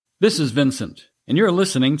This is Vincent, and you're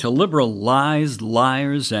listening to Liberal Lies,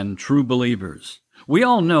 Liars, and True Believers. We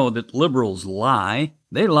all know that liberals lie.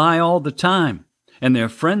 They lie all the time, and their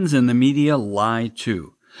friends in the media lie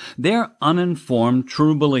too. Their uninformed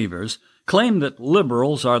true believers claim that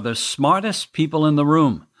liberals are the smartest people in the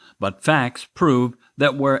room, but facts prove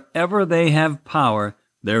that wherever they have power,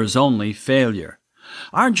 there's only failure.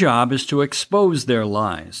 Our job is to expose their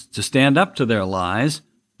lies, to stand up to their lies,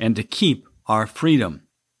 and to keep our freedom.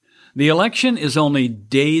 The election is only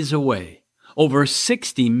days away. Over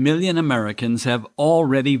 60 million Americans have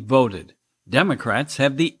already voted. Democrats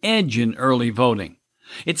have the edge in early voting.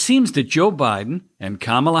 It seems that Joe Biden and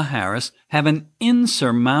Kamala Harris have an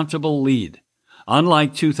insurmountable lead.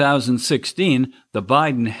 Unlike 2016, the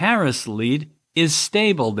Biden-Harris lead is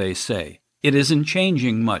stable, they say. It isn't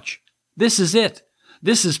changing much. This is it.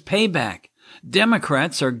 This is payback.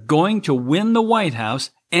 Democrats are going to win the White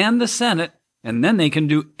House and the Senate, and then they can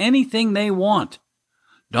do anything they want.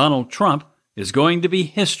 Donald Trump is going to be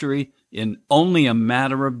history in only a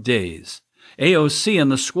matter of days. AOC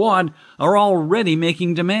and the squad are already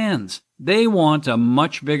making demands. They want a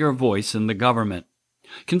much bigger voice in the government.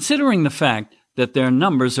 Considering the fact that their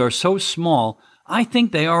numbers are so small, I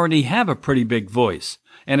think they already have a pretty big voice,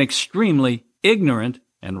 an extremely ignorant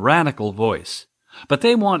and radical voice. But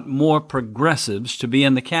they want more progressives to be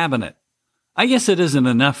in the cabinet. I guess it isn't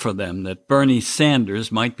enough for them that Bernie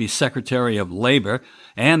Sanders might be Secretary of Labor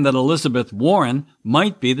and that Elizabeth Warren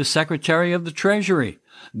might be the Secretary of the Treasury.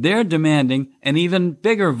 They're demanding an even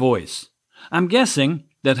bigger voice. I'm guessing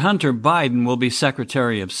that Hunter Biden will be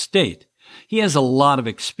Secretary of State. He has a lot of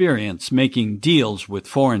experience making deals with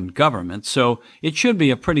foreign governments, so it should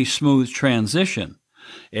be a pretty smooth transition.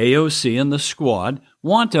 AOC and the squad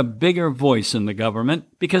want a bigger voice in the government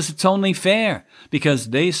because it's only fair, because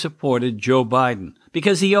they supported Joe Biden,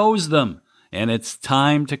 because he owes them, and it's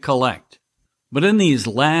time to collect. But in these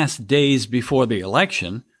last days before the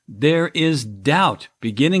election, there is doubt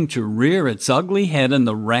beginning to rear its ugly head in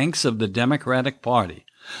the ranks of the Democratic Party.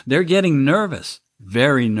 They're getting nervous,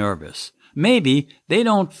 very nervous. Maybe they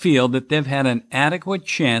don't feel that they've had an adequate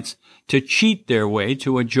chance to cheat their way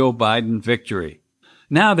to a Joe Biden victory.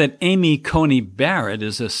 Now that Amy Coney Barrett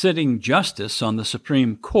is a sitting justice on the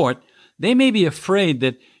Supreme Court, they may be afraid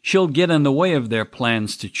that she'll get in the way of their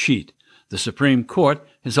plans to cheat. The Supreme Court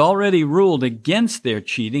has already ruled against their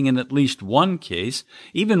cheating in at least one case,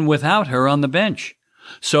 even without her on the bench.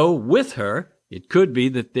 So with her, it could be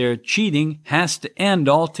that their cheating has to end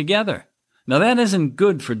altogether. Now that isn't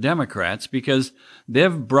good for Democrats because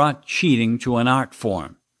they've brought cheating to an art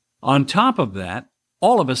form. On top of that,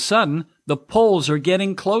 all of a sudden, the polls are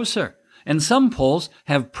getting closer, and some polls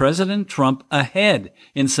have President Trump ahead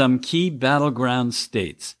in some key battleground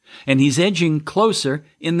states. And he's edging closer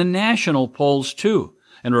in the national polls, too,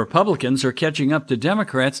 and Republicans are catching up to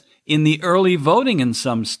Democrats in the early voting in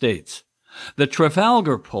some states. The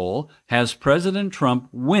Trafalgar poll has President Trump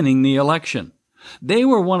winning the election. They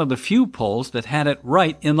were one of the few polls that had it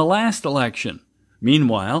right in the last election.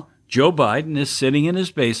 Meanwhile, Joe Biden is sitting in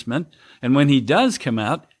his basement, and when he does come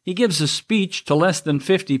out, he gives a speech to less than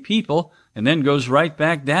 50 people and then goes right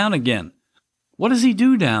back down again. What does he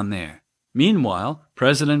do down there? Meanwhile,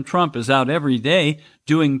 President Trump is out every day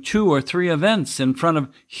doing 2 or 3 events in front of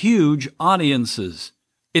huge audiences.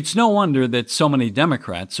 It's no wonder that so many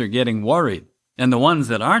Democrats are getting worried, and the ones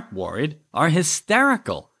that aren't worried are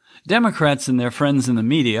hysterical. Democrats and their friends in the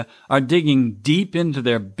media are digging deep into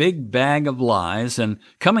their big bag of lies and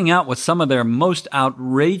coming out with some of their most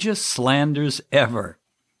outrageous slanders ever.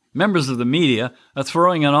 Members of the media are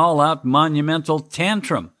throwing an all-out monumental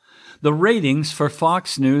tantrum. The ratings for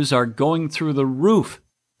Fox News are going through the roof.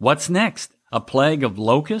 What's next? A plague of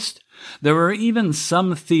locusts? There are even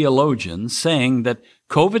some theologians saying that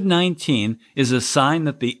COVID-19 is a sign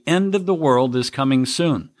that the end of the world is coming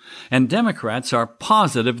soon. And Democrats are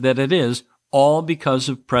positive that it is, all because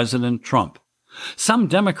of President Trump. Some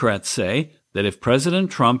Democrats say that if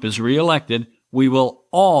President Trump is reelected, we will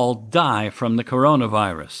all die from the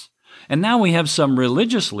coronavirus. And now we have some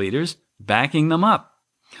religious leaders backing them up.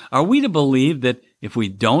 Are we to believe that if we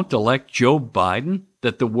don't elect Joe Biden,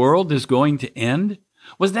 that the world is going to end?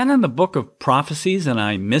 Was that in the book of prophecies and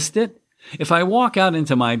I missed it? If I walk out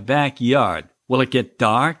into my backyard, will it get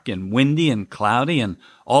dark and windy and cloudy, and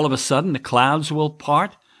all of a sudden the clouds will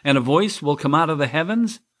part, and a voice will come out of the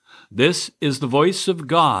heavens? This is the voice of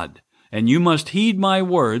God, and you must heed my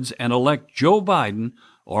words and elect Joe Biden,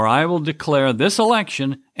 or I will declare this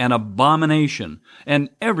election an abomination, and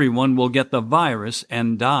everyone will get the virus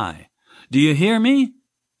and die. Do you hear me?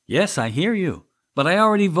 Yes, I hear you. But I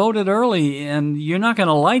already voted early, and you're not going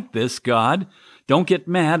to like this, God. Don't get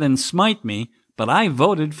mad and smite me, but I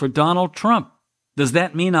voted for Donald Trump. Does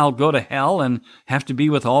that mean I'll go to hell and have to be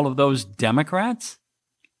with all of those Democrats?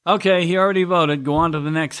 Okay, he already voted. Go on to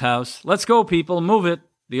the next house. Let's go, people. Move it.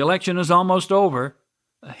 The election is almost over.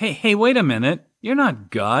 Hey, wait a minute. You're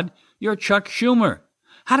not God. You're Chuck Schumer.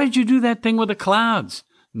 How did you do that thing with the clouds?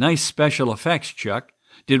 Nice special effects, Chuck.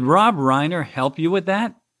 Did Rob Reiner help you with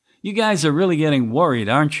that? You guys are really getting worried,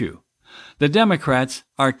 aren't you? The Democrats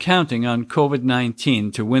are counting on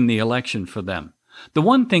COVID-19 to win the election for them. The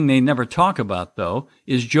one thing they never talk about, though,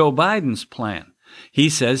 is Joe Biden's plan. He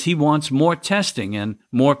says he wants more testing and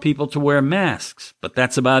more people to wear masks, but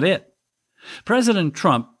that's about it. President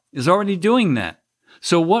Trump is already doing that.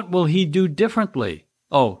 So what will he do differently?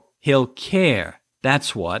 Oh, he'll care.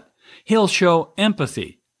 That's what. He'll show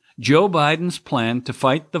empathy. Joe Biden's plan to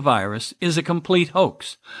fight the virus is a complete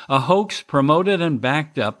hoax, a hoax promoted and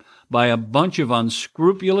backed up by a bunch of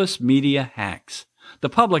unscrupulous media hacks. The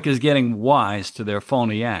public is getting wise to their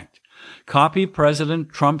phony act. Copy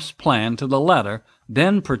President Trump's plan to the letter,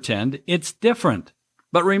 then pretend it's different.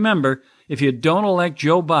 But remember, if you don't elect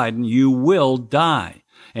Joe Biden, you will die.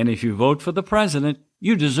 And if you vote for the president,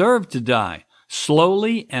 you deserve to die,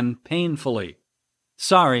 slowly and painfully.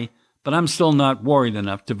 Sorry, but I'm still not worried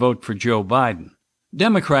enough to vote for Joe Biden.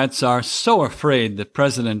 Democrats are so afraid that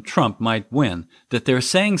President Trump might win that they're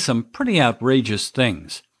saying some pretty outrageous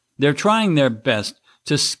things. They're trying their best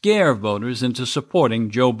to scare voters into supporting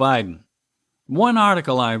Joe Biden. One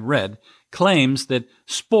article I read claims that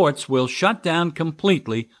sports will shut down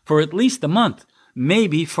completely for at least a month,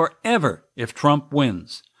 maybe forever, if Trump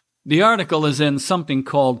wins. The article is in something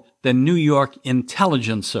called the New York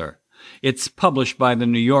Intelligencer. It's published by the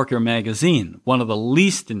New Yorker magazine, one of the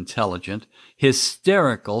least intelligent,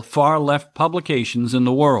 hysterical, far-left publications in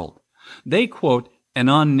the world. They quote an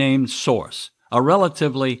unnamed source, a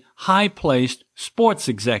relatively high-placed sports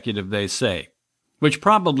executive, they say, which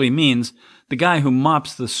probably means the guy who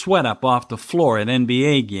mops the sweat up off the floor at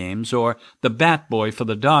NBA games or the bat boy for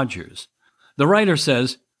the Dodgers. The writer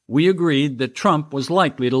says, "We agreed that Trump was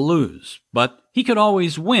likely to lose, but he could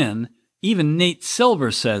always win. Even Nate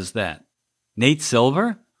Silver says that." Nate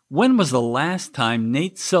Silver? When was the last time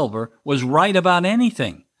Nate Silver was right about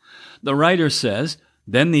anything? The writer says,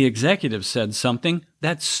 then the executive said something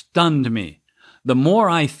that stunned me. The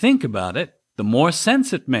more I think about it, the more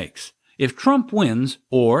sense it makes. If Trump wins,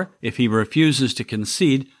 or if he refuses to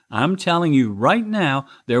concede, I'm telling you right now,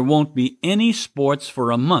 there won't be any sports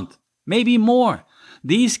for a month, maybe more.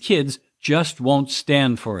 These kids just won't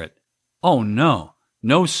stand for it. Oh no,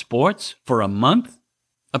 no sports for a month?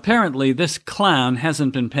 Apparently, this clown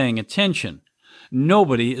hasn't been paying attention.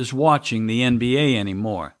 Nobody is watching the NBA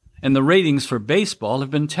anymore, and the ratings for baseball have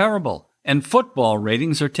been terrible, and football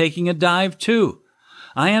ratings are taking a dive too.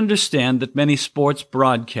 I understand that many sports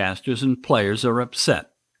broadcasters and players are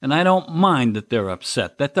upset, and I don't mind that they're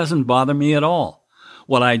upset. That doesn't bother me at all.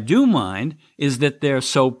 What I do mind is that they're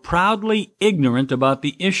so proudly ignorant about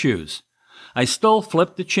the issues. I still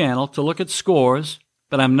flip the channel to look at scores,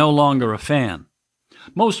 but I'm no longer a fan.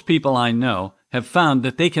 Most people I know have found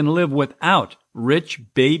that they can live without rich,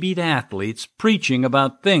 babied athletes preaching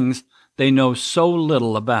about things they know so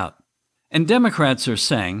little about. And Democrats are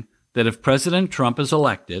saying that if President Trump is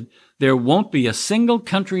elected, there won't be a single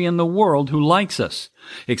country in the world who likes us,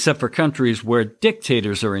 except for countries where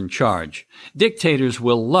dictators are in charge. Dictators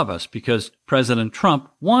will love us because President Trump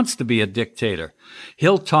wants to be a dictator.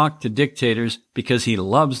 He'll talk to dictators because he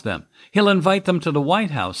loves them. He'll invite them to the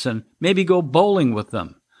White House and maybe go bowling with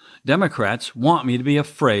them. Democrats want me to be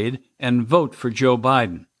afraid and vote for Joe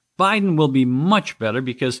Biden. Biden will be much better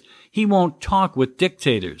because he won't talk with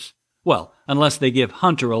dictators. Well, unless they give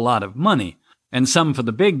Hunter a lot of money, and some for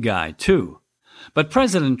the big guy, too. But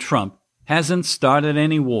President Trump hasn't started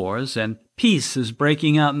any wars, and peace is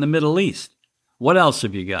breaking out in the Middle East. What else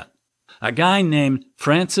have you got? A guy named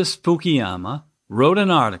Francis Fukuyama wrote an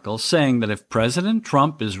article saying that if President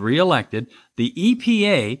Trump is reelected, the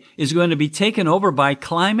EPA is going to be taken over by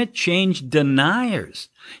climate change deniers.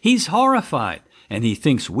 He's horrified, and he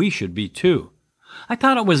thinks we should be too. I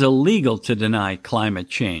thought it was illegal to deny climate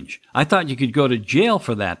change. I thought you could go to jail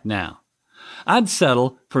for that now. I'd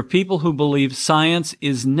settle for people who believe science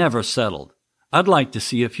is never settled. I'd like to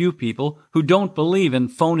see a few people who don't believe in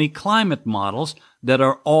phony climate models that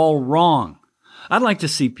are all wrong. I'd like to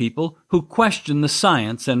see people who question the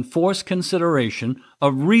science and force consideration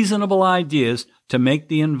of reasonable ideas to make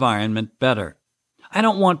the environment better. I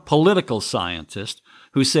don't want political scientists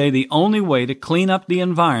who say the only way to clean up the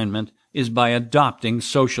environment is by adopting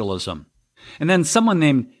socialism. And then someone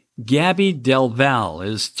named Gabby Del Val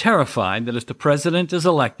is terrified that if the president is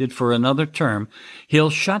elected for another term, he'll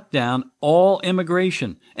shut down all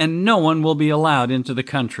immigration and no one will be allowed into the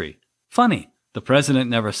country. Funny, the president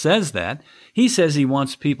never says that. He says he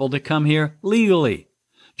wants people to come here legally.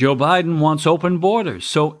 Joe Biden wants open borders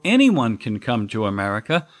so anyone can come to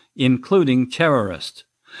America, including terrorists.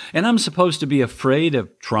 And I'm supposed to be afraid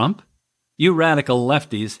of Trump? You radical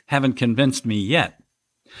lefties haven't convinced me yet.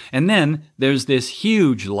 And then there's this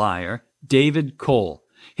huge liar, David Cole.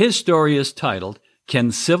 His story is titled, "Can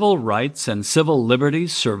Civil Rights and Civil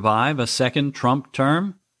Liberties Survive a Second Trump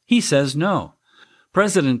Term?" He says no.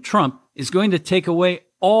 President Trump is going to take away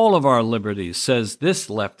all of our liberties, says this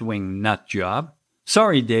left-wing nut job.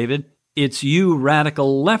 Sorry, David, it's you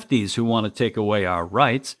radical lefties who want to take away our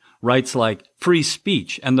rights, rights like free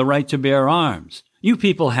speech and the right to bear arms. You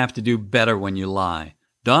people have to do better when you lie.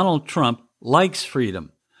 Donald Trump likes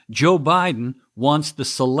freedom. Joe Biden wants to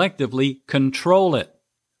selectively control it.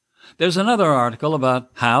 There's another article about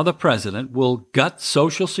how the president will gut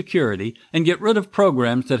Social Security and get rid of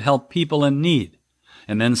programs that help people in need.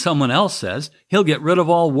 And then someone else says he'll get rid of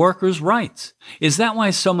all workers' rights. Is that why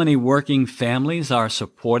so many working families are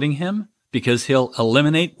supporting him? Because he'll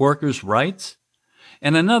eliminate workers' rights?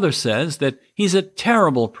 And another says that he's a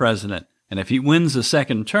terrible president, and if he wins a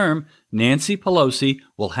second term, Nancy Pelosi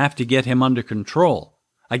will have to get him under control.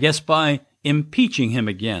 I guess by impeaching him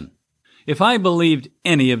again. If I believed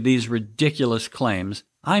any of these ridiculous claims,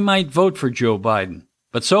 I might vote for Joe Biden.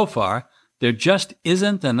 But so far, there just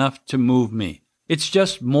isn't enough to move me. It's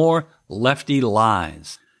just more lefty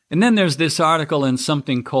lies. And then there's this article in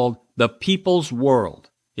something called The People's World.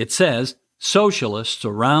 It says, socialists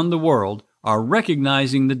around the world are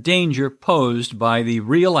recognizing the danger posed by the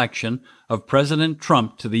re-election of President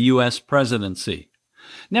Trump to the U.S. presidency.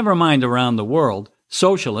 Never mind around the world,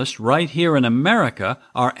 socialists right here in America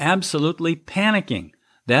are absolutely panicking.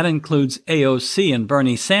 That includes AOC and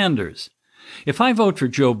Bernie Sanders. If I vote for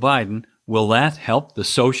Joe Biden, will that help the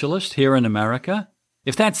socialists here in America?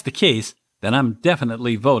 If that's the case, then I'm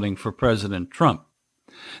definitely voting for President Trump.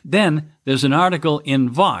 Then there's an article in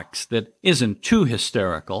Vox that isn't too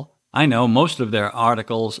hysterical. I know most of their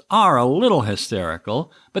articles are a little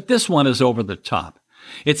hysterical, but this one is over the top.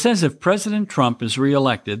 It says if President Trump is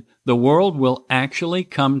reelected, the world will actually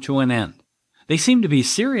come to an end. They seem to be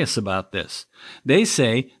serious about this. They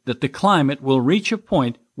say that the climate will reach a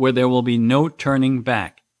point where there will be no turning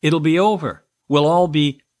back. It'll be over. We'll all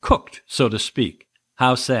be cooked, so to speak.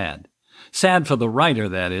 How sad. Sad for the writer,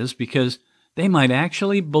 that is, because they might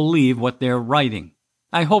actually believe what they're writing.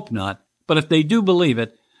 I hope not, but if they do believe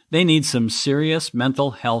it, they need some serious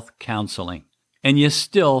mental health counseling. And you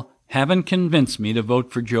still haven't convinced me to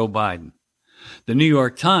vote for Joe Biden. The New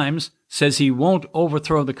York Times says he won't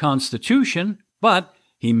overthrow the Constitution, but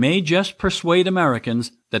he may just persuade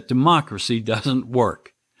Americans that democracy doesn't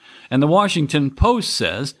work. And the Washington Post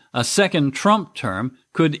says a second Trump term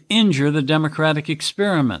could injure the democratic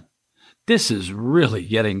experiment. This is really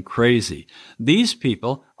getting crazy. These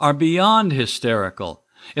people are beyond hysterical.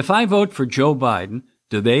 If I vote for Joe Biden,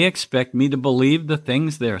 do they expect me to believe the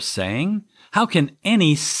things they're saying? How can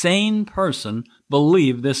any sane person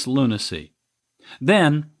believe this lunacy?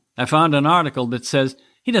 Then I found an article that says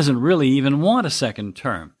he doesn't really even want a second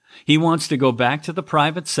term. He wants to go back to the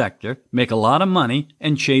private sector, make a lot of money,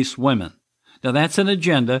 and chase women. Now that's an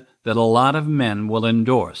agenda that a lot of men will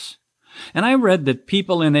endorse. And I read that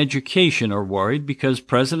people in education are worried because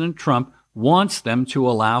President Trump wants them to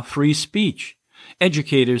allow free speech.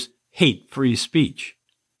 Educators hate free speech.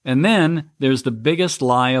 And then there's the biggest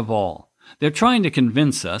lie of all. They're trying to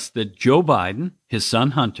convince us that Joe Biden, his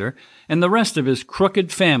son Hunter, and the rest of his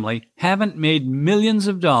crooked family haven't made millions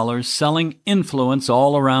of dollars selling influence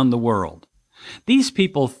all around the world. These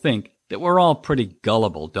people think that we're all pretty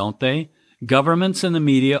gullible, don't they? Governments and the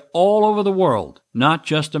media all over the world, not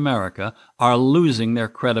just America, are losing their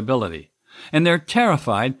credibility. And they're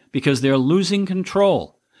terrified because they're losing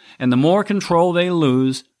control. And the more control they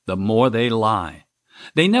lose, the more they lie.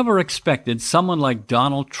 They never expected someone like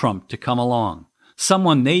Donald Trump to come along,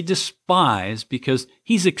 someone they despise because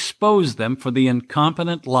he's exposed them for the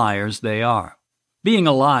incompetent liars they are. Being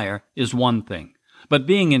a liar is one thing, but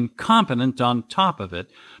being incompetent on top of it,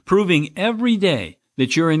 proving every day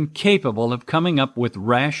that you're incapable of coming up with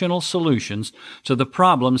rational solutions to the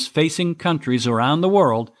problems facing countries around the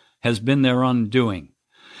world, has been their undoing.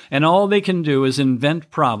 And all they can do is invent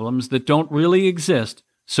problems that don't really exist,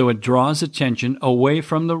 so it draws attention away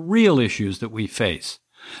from the real issues that we face.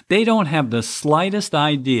 They don't have the slightest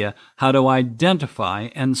idea how to identify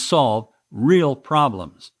and solve real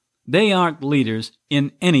problems. They aren't leaders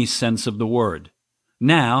in any sense of the word.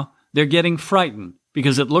 Now they're getting frightened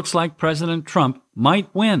because it looks like President Trump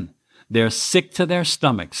might win. They're sick to their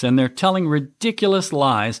stomachs, and they're telling ridiculous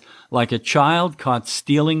lies like a child caught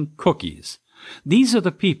stealing cookies. These are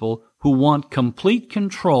the people who want complete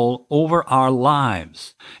control over our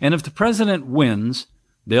lives. And if the president wins,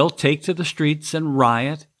 they'll take to the streets and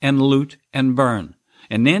riot and loot and burn.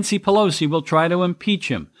 And Nancy Pelosi will try to impeach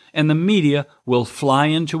him, and the media will fly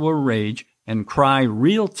into a rage and cry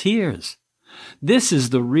real tears. This is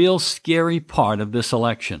the real scary part of this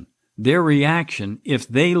election, their reaction if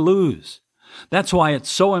they lose. That's why it's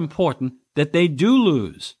so important that they do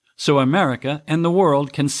lose, so America and the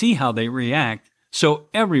world can see how they react, so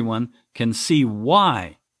everyone can see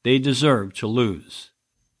why they deserve to lose.